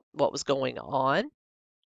about what was going on.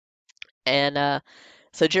 And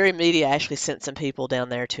so Jerry Media actually sent some people down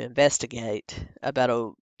there to investigate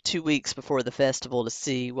about 2 weeks before the festival to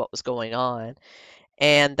see what was going on.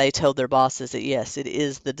 And they told their bosses that yes, it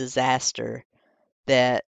is the disaster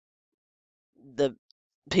that the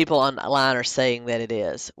people online are saying that it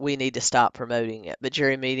is. We need to stop promoting it. But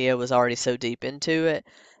Jerry Media was already so deep into it,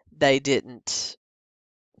 they didn't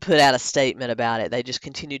put out a statement about it. They just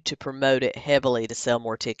continued to promote it heavily to sell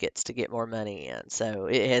more tickets to get more money in. So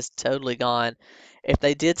it has totally gone. If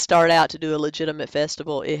they did start out to do a legitimate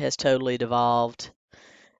festival, it has totally devolved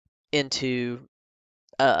into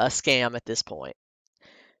a scam at this point.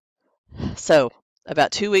 So,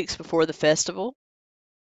 about 2 weeks before the festival,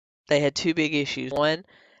 they had two big issues. One,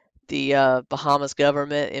 the Bahamas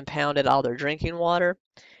government impounded all their drinking water,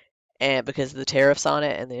 and because of the tariffs on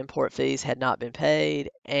it and the import fees had not been paid,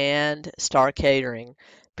 and Star Catering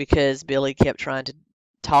because Billy kept trying to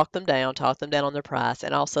talk them down on their price,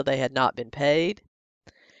 and also they had not been paid,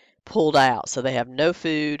 pulled out. So they have no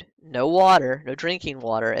food, no water, no drinking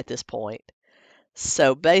water at this point.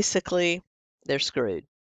 So basically, they're screwed.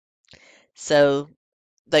 So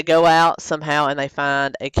they go out somehow and they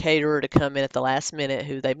find a caterer to come in at the last minute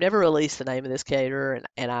who they've never released the name of this caterer,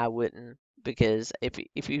 and I wouldn't because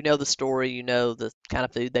if you know the story, you know the kind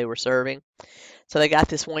of food they were serving. So they got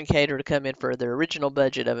this one caterer to come in for their original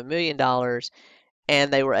budget of $1 million,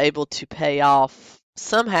 and they were able to pay off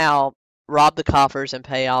somehow rob the coffers and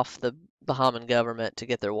pay off the Bahamian government to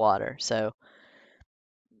get their water. So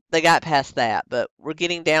they got past that, but we're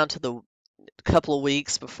getting down to the couple of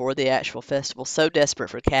weeks before the actual festival, so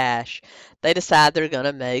desperate for cash, they decide they're going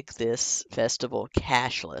to make this festival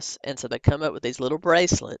cashless. And so they come up with these little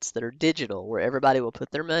bracelets that are digital, where everybody will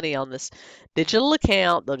put their money on this digital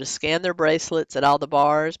account. They'll just scan their bracelets at all the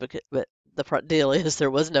bars, but the deal is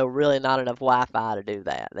there was really not enough Wi-Fi to do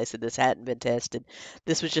that. They said this hadn't been tested.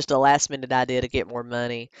 This was just a last minute idea to get more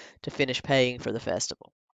money to finish paying for the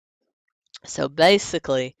festival. So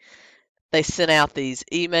basically, they sent out these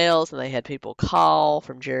emails and they had people call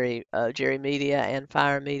from Jerry Media and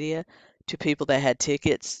Fire Media to people that had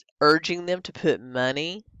tickets, urging them to put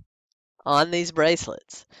money on these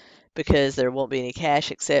bracelets because there won't be any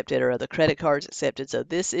cash accepted or other credit cards accepted. So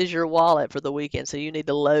this is your wallet for the weekend. So you need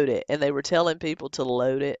to load it. And they were telling people to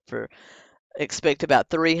load it for expect about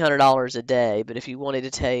 $300 a day. But if you wanted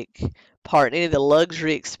to take part in any of the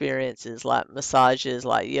luxury experiences like massages,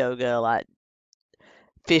 like yoga, like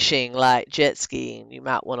fishing, like jet skiing, you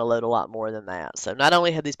might want to load a lot more than that. So not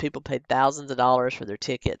only had these people paid thousands of dollars for their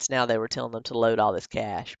tickets, now they were telling them to load all this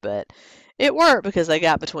cash. But it worked because they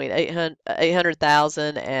got between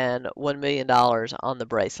 800,000 and $1 million on the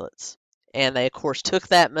bracelets. And they, of course, took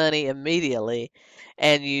that money immediately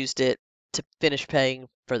and used it to finish paying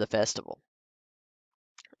for the festival.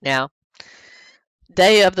 Now,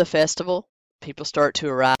 day of the festival, people start to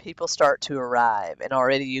arrive. And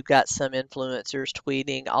already you've got some influencers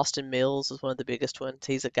tweeting. Austin Mills is one of the biggest ones.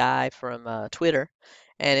 He's a guy from Twitter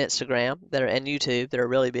and Instagram and YouTube that are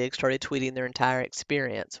really big, started tweeting their entire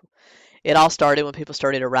experience. It all started when people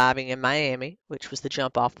started arriving in Miami, which was the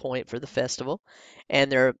jump off point for the festival,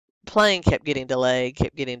 and they're plane kept getting delayed,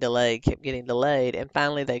 kept getting delayed, kept getting delayed, and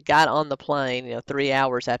finally they got on the plane, 3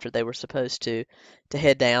 hours after they were supposed to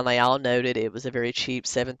head down. They all noted it was a very cheap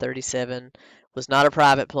 737, was not a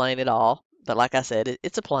private plane at all. But like I said,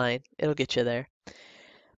 it's a plane. It'll get you there.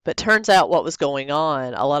 But turns out what was going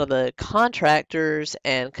on, a lot of the contractors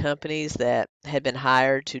and companies that had been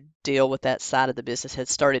hired to deal with that side of the business had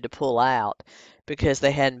started to pull out because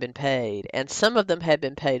they hadn't been paid. And some of them had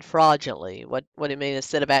been paid fraudulently. What I mean,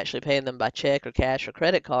 instead of actually paying them by check or cash or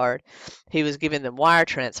credit card, he was giving them wire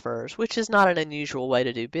transfers, which is not an unusual way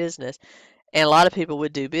to do business. And a lot of people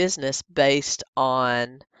would do business based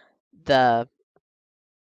on the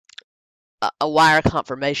a wire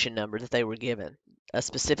confirmation number that they were given, a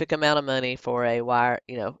specific amount of money for a wire,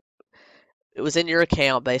 it was in your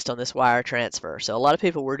account based on this wire transfer. So a lot of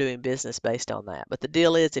people were doing business based on that. But the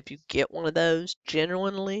deal is, if you get one of those,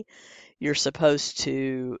 genuinely, you're supposed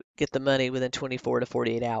to get the money within 24 to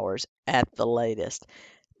 48 hours at the latest.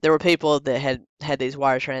 There were people that had these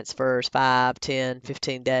wire transfers 5, 10,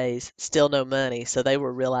 15 days, still no money. So they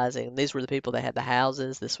were realizing these were the people that had the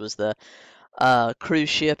houses. This was the cruise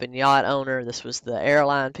ship and yacht owner. This was the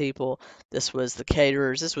airline people. This was the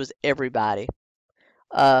caterers. This was everybody.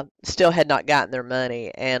 Still had not gotten their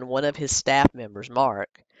money. And one of his staff members, Mark,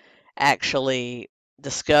 actually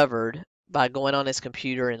discovered by going on his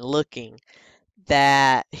computer and looking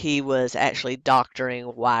that he was actually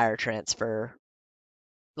doctoring wire transfer.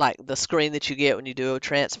 Like the screen that you get when you do a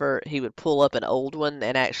transfer, he would pull up an old one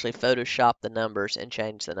and actually Photoshop the numbers and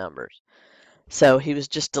change the numbers. So he was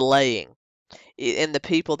just delaying. And the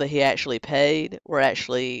people that he actually paid were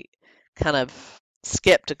actually kind of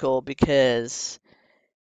skeptical because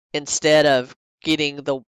instead of getting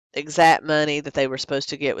the exact money that they were supposed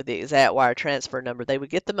to get with the exact wire transfer number, they would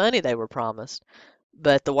get the money they were promised,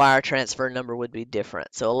 but the wire transfer number would be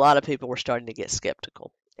different. So a lot of people were starting to get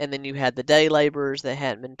skeptical. And then you had the day laborers that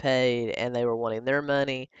hadn't been paid and they were wanting their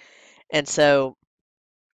money. And so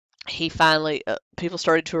he finally, people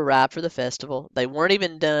started to arrive for the festival. They weren't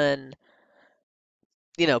even done,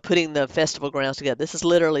 putting the festival grounds together. This is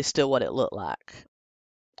literally still what it looked like.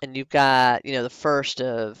 And you've got, the first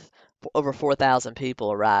of over 4,000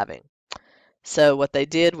 people arriving. So what they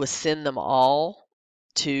did was send them all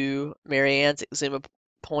to Marianne's Exuma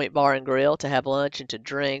Point Bar and Grill to have lunch and to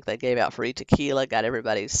drink. They gave out free tequila, got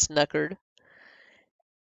everybody snuckered,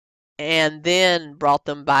 and then brought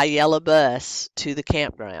them by yellow bus to the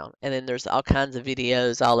campground. And then there's all kinds of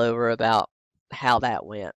videos all over about how that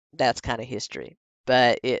went. That's kind of history.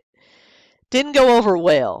 But it didn't go over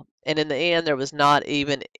well. And in the end, there was not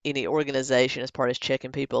even any organization as far as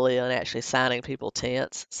checking people in and actually signing people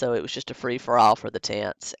tents. So it was just a free for all for the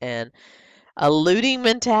tents. And a looting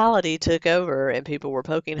mentality took over, and people were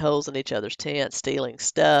poking holes in each other's tents, stealing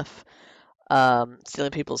stuff,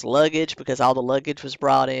 stealing people's luggage because all the luggage was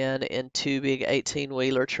brought in two big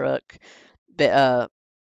 18-wheeler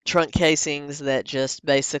trunk casings that just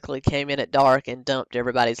basically came in at dark and dumped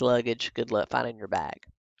everybody's luggage. Good luck finding your bag.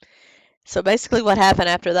 So basically, what happened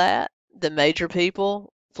after that? The major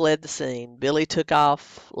people fled the scene. Billy took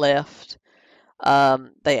off, left.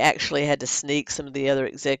 They actually had to sneak some of the other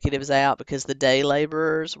executives out because the day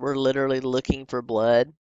laborers were literally looking for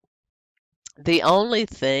blood. The only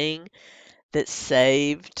thing that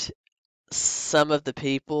saved some of the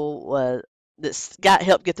people was that got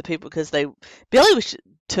helped get the people because Billy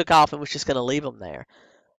took off and was just going to leave them there.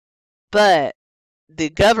 But the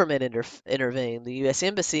government intervened. The U.S.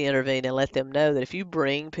 Embassy intervened and let them know that if you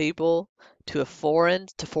bring people to foreign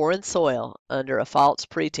soil under a false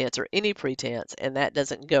pretense or any pretense, and that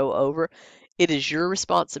doesn't go over, it is your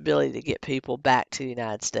responsibility to get people back to the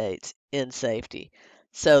United States in safety.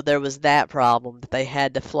 So there was that problem that they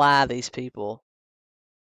had to fly these people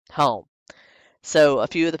home. So a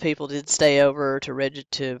few of the people did stay over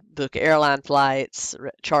to book airline flights,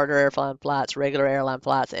 charter airline flights, regular airline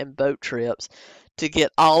flights, and boat trips to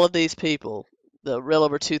get all of these people, the real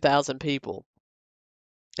over 2,000 people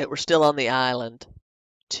that were still on the island,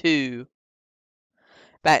 to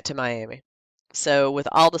back to Miami. So with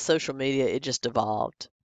all the social media, it just evolved.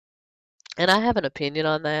 And I have an opinion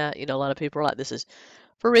on that. A lot of people are like, this is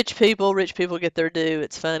for rich people. Rich people get their due.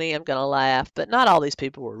 It's funny. I'm going to laugh. But not all these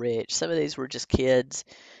people were rich. Some of these were just kids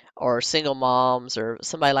or single moms or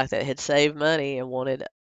somebody like that had saved money and wanted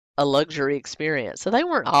a luxury experience. So they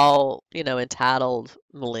weren't all, entitled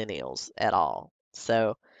millennials at all.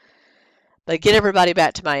 So they get everybody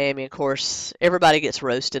back to Miami. Of course, everybody gets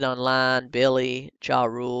roasted online. Billy, Ja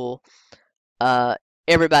Rule, uh,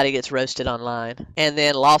 everybody gets roasted online. And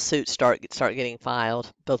then lawsuits start getting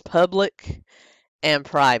filed, both public and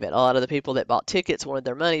private. A lot of the people that bought tickets wanted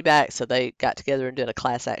their money back, so they got together and did a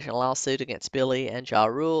class action lawsuit against Billy and Ja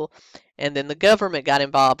Rule. And then the government got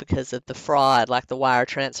involved because of the fraud, like the wire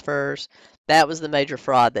transfers. That was the major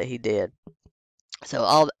fraud that he did.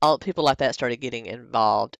 So all people like that started getting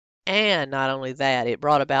involved. And not only that, it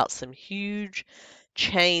brought about some huge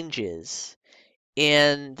changes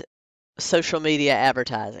in social media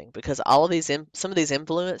advertising because all of these some of these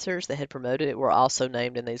influencers that had promoted it were also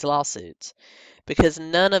named in these lawsuits because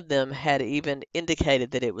none of them had even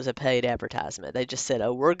indicated that it was a paid advertisement. They just said,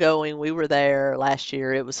 "Oh, we're going. We were there last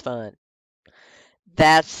year. It was fun."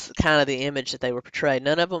 That's kind of the image that they were portrayed.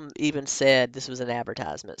 None of them even said this was an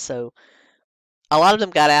advertisement. So a lot of them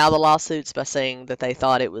got out of the lawsuits by saying that they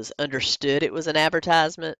thought it was understood it was an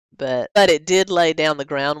advertisement, but it did lay down the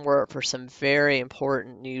groundwork for some very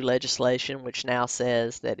important new legislation, which now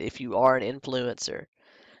says that if you are an influencer,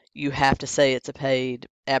 you have to say it's a paid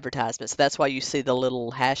advertisement. So that's why you see the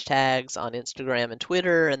little hashtags on Instagram and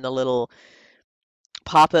Twitter and the little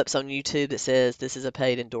pop-ups on YouTube that says this is a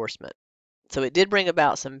paid endorsement. So it did bring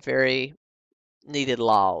about some very needed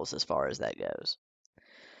laws as far as that goes.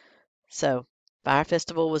 So Fire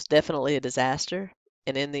Festival was definitely a disaster,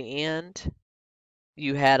 and in the end,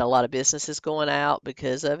 you had a lot of businesses going out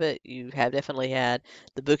because of it. You have definitely had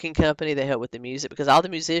the booking company that helped with the music because all the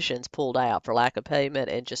musicians pulled out for lack of payment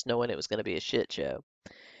and just knowing it was going to be a shit show.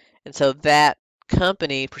 And so that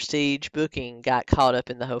company, Prestige Booking, got caught up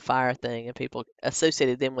in the whole fire thing, and people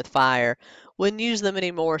associated them with fire, wouldn't use them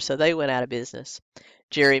anymore, so they went out of business.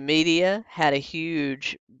 Jerry Media had a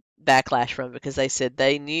huge backlash from it because they said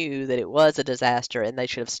they knew that it was a disaster and they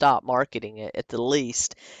should have stopped marketing it at the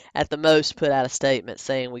least. At the most, put out a statement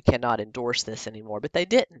saying we cannot endorse this anymore. But they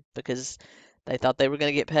didn't because they thought they were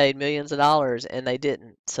going to get paid millions of dollars and they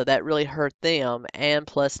didn't. So that really hurt them. And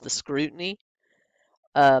plus the scrutiny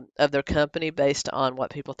of their company based on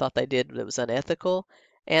what people thought they did that was unethical,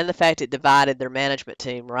 and the fact it divided their management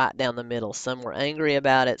team right down the middle. Some were angry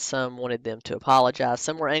about it, some wanted them to apologize,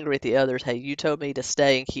 some were angry at the others. Hey, you told me to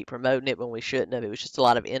stay and keep promoting it when we shouldn't have. It was just a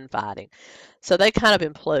lot of infighting. So they kind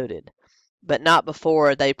of imploded, but not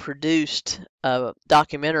before they produced a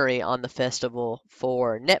documentary on the festival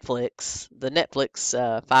for Netflix, the Netflix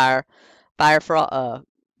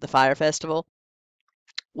the Fire Festival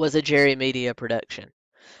was a Jerry Media production.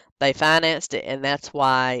 They financed it, and that's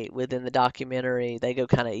why within the documentary they go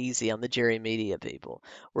kind of easy on the Jerry Media people.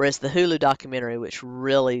 Whereas the Hulu documentary, which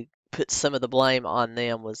really puts some of the blame on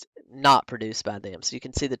them, was not produced by them. So you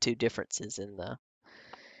can see the two differences in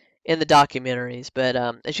the documentaries. But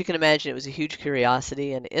as you can imagine, it was a huge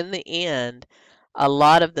curiosity, and in the end, a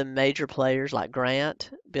lot of the major players like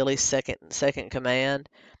Grant, Billy's second command,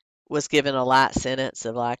 was given a light sentence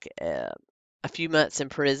of like a few months in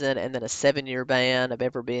prison and then a 7-year ban of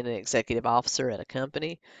ever being an executive officer at a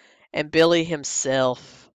company. And Billy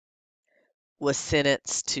himself was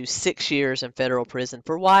sentenced to 6 years in federal prison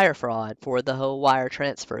for wire fraud for the whole wire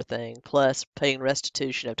transfer thing, plus paying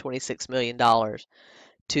restitution of $26 million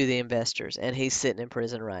to the investors. And he's sitting in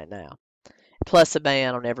prison right now, plus a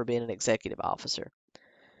ban on ever being an executive officer.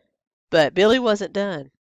 But Billy wasn't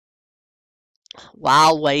done.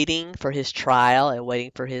 While waiting for his trial and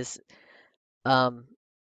waiting for his um,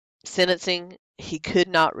 sentencing, he could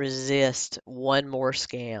not resist one more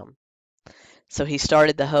scam. So he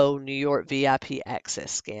started the whole New York VIP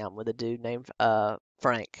access scam with a dude named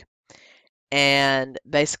Frank. And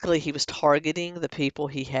basically, he was targeting the people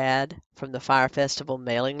he had from the Fire Festival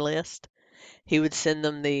mailing list. He would send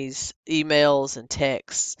them these emails and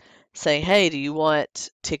texts saying, "Hey, do you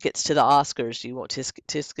want tickets to the Oscars? Do you want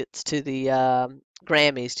tickets to the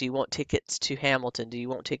Grammys? Do you want tickets to Hamilton? Do you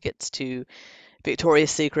want tickets to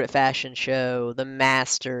Victoria's Secret fashion show, the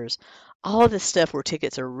Masters, all of this stuff where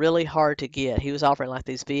tickets are really hard to get. He was offering like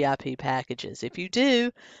these VIP packages. If you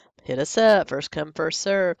do, hit us up. First come, first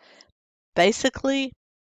serve. Basically,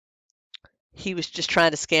 he was just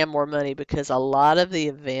trying to scam more money because a lot of the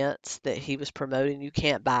events that he was promoting, you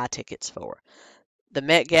can't buy tickets for. The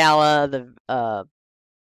Met Gala, the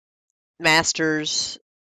Masters,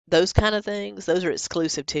 those kind of things, those are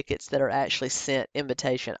exclusive tickets that are actually sent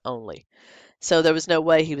invitation only. So there was no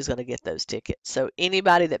way he was going to get those tickets. So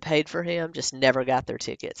anybody that paid for him just never got their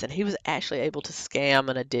tickets. And he was actually able to scam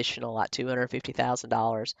an additional like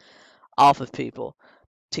 $250,000 off of people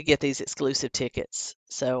to get these exclusive tickets.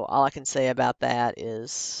 So all I can say about that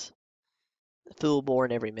is a fool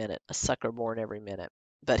born every minute, a sucker born every minute.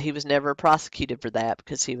 But he was never prosecuted for that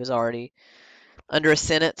because he was already under a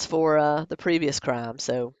sentence for the previous crime.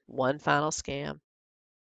 So one final scam.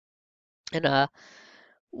 And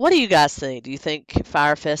what do you guys think? Do you think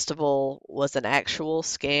Fire Festival was an actual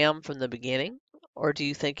scam from the beginning? or do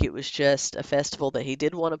you think it was just a festival that he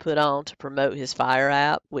did want to put on to promote his Fire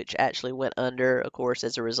app, which actually went under, of course,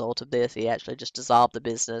 as a result of this? He actually just dissolved the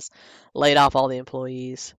business, laid off all the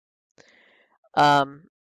employees. Um,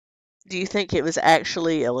 do you think it was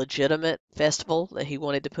actually a legitimate festival that he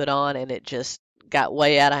wanted to put on and it just got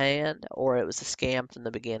way out of hand, or it was a scam from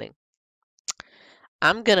the beginning?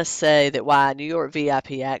 I'm going to say that why New York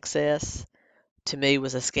VIP access to me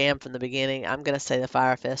was a scam from the beginning. I'm going to say the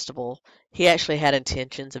Fire Festival, he actually had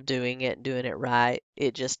intentions of doing it and doing it right.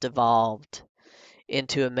 It just devolved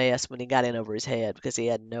into a mess when he got in over his head because he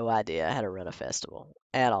had no idea how to run a festival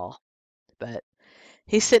at all. But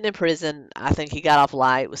he's sitting in prison. I think he got off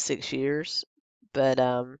light with 6 years. But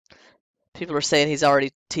people are saying he's already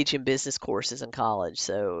teaching business courses in college.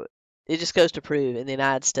 So it just goes to prove in the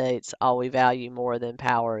United States, all we value more than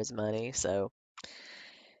power is money. So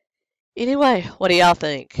anyway, what do y'all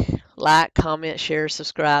think? Like, comment, share,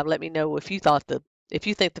 subscribe. Let me know if you think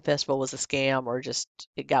the festival was a scam or just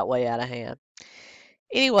it got way out of hand.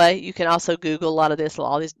 Anyway, you can also Google a lot of this.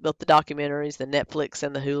 All these, both the documentaries, the Netflix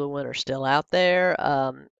and the Hulu one, are still out there.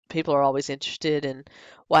 People are always interested in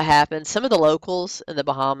what happened. Some of the locals in the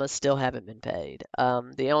Bahamas still haven't been paid.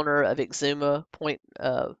 The owner of Exuma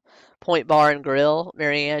Point Bar and Grill,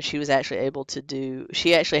 Marianne, she was actually able to do.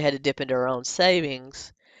 She actually had to dip into her own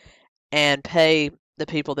savings and pay the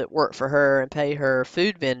people that work for her and pay her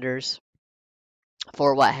food vendors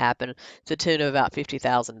for what happened to the tune of about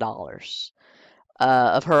 $50,000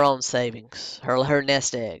 of her own savings, her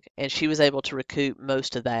nest egg, and she was able to recoup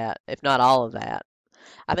most of that, if not all of that.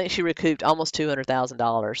 I think she recouped almost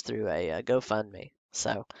 $200,000 through a GoFundMe.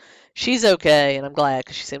 So she's okay, and I'm glad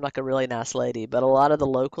because she seemed like a really nice lady. But a lot of the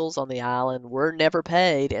locals on the island were never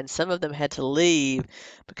paid, and some of them had to leave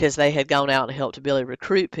because they had gone out and helped Billy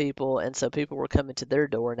recruit people, and so people were coming to their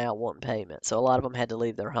door now wanting payment. So a lot of them had to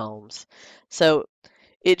leave their homes. So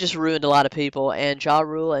it just ruined a lot of people, and Ja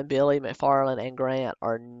Rule and Billy McFarland and Grant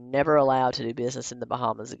are never allowed to do business in the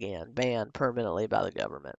Bahamas again, banned permanently by the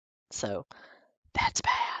government. So that's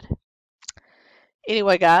bad.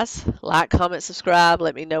 Anyway, guys, like, comment, subscribe.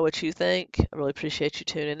 Let me know what you think. I really appreciate you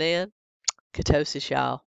tuning in. Ketosis,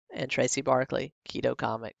 y'all. And Tracy Barkley, Keto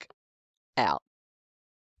Comic, out.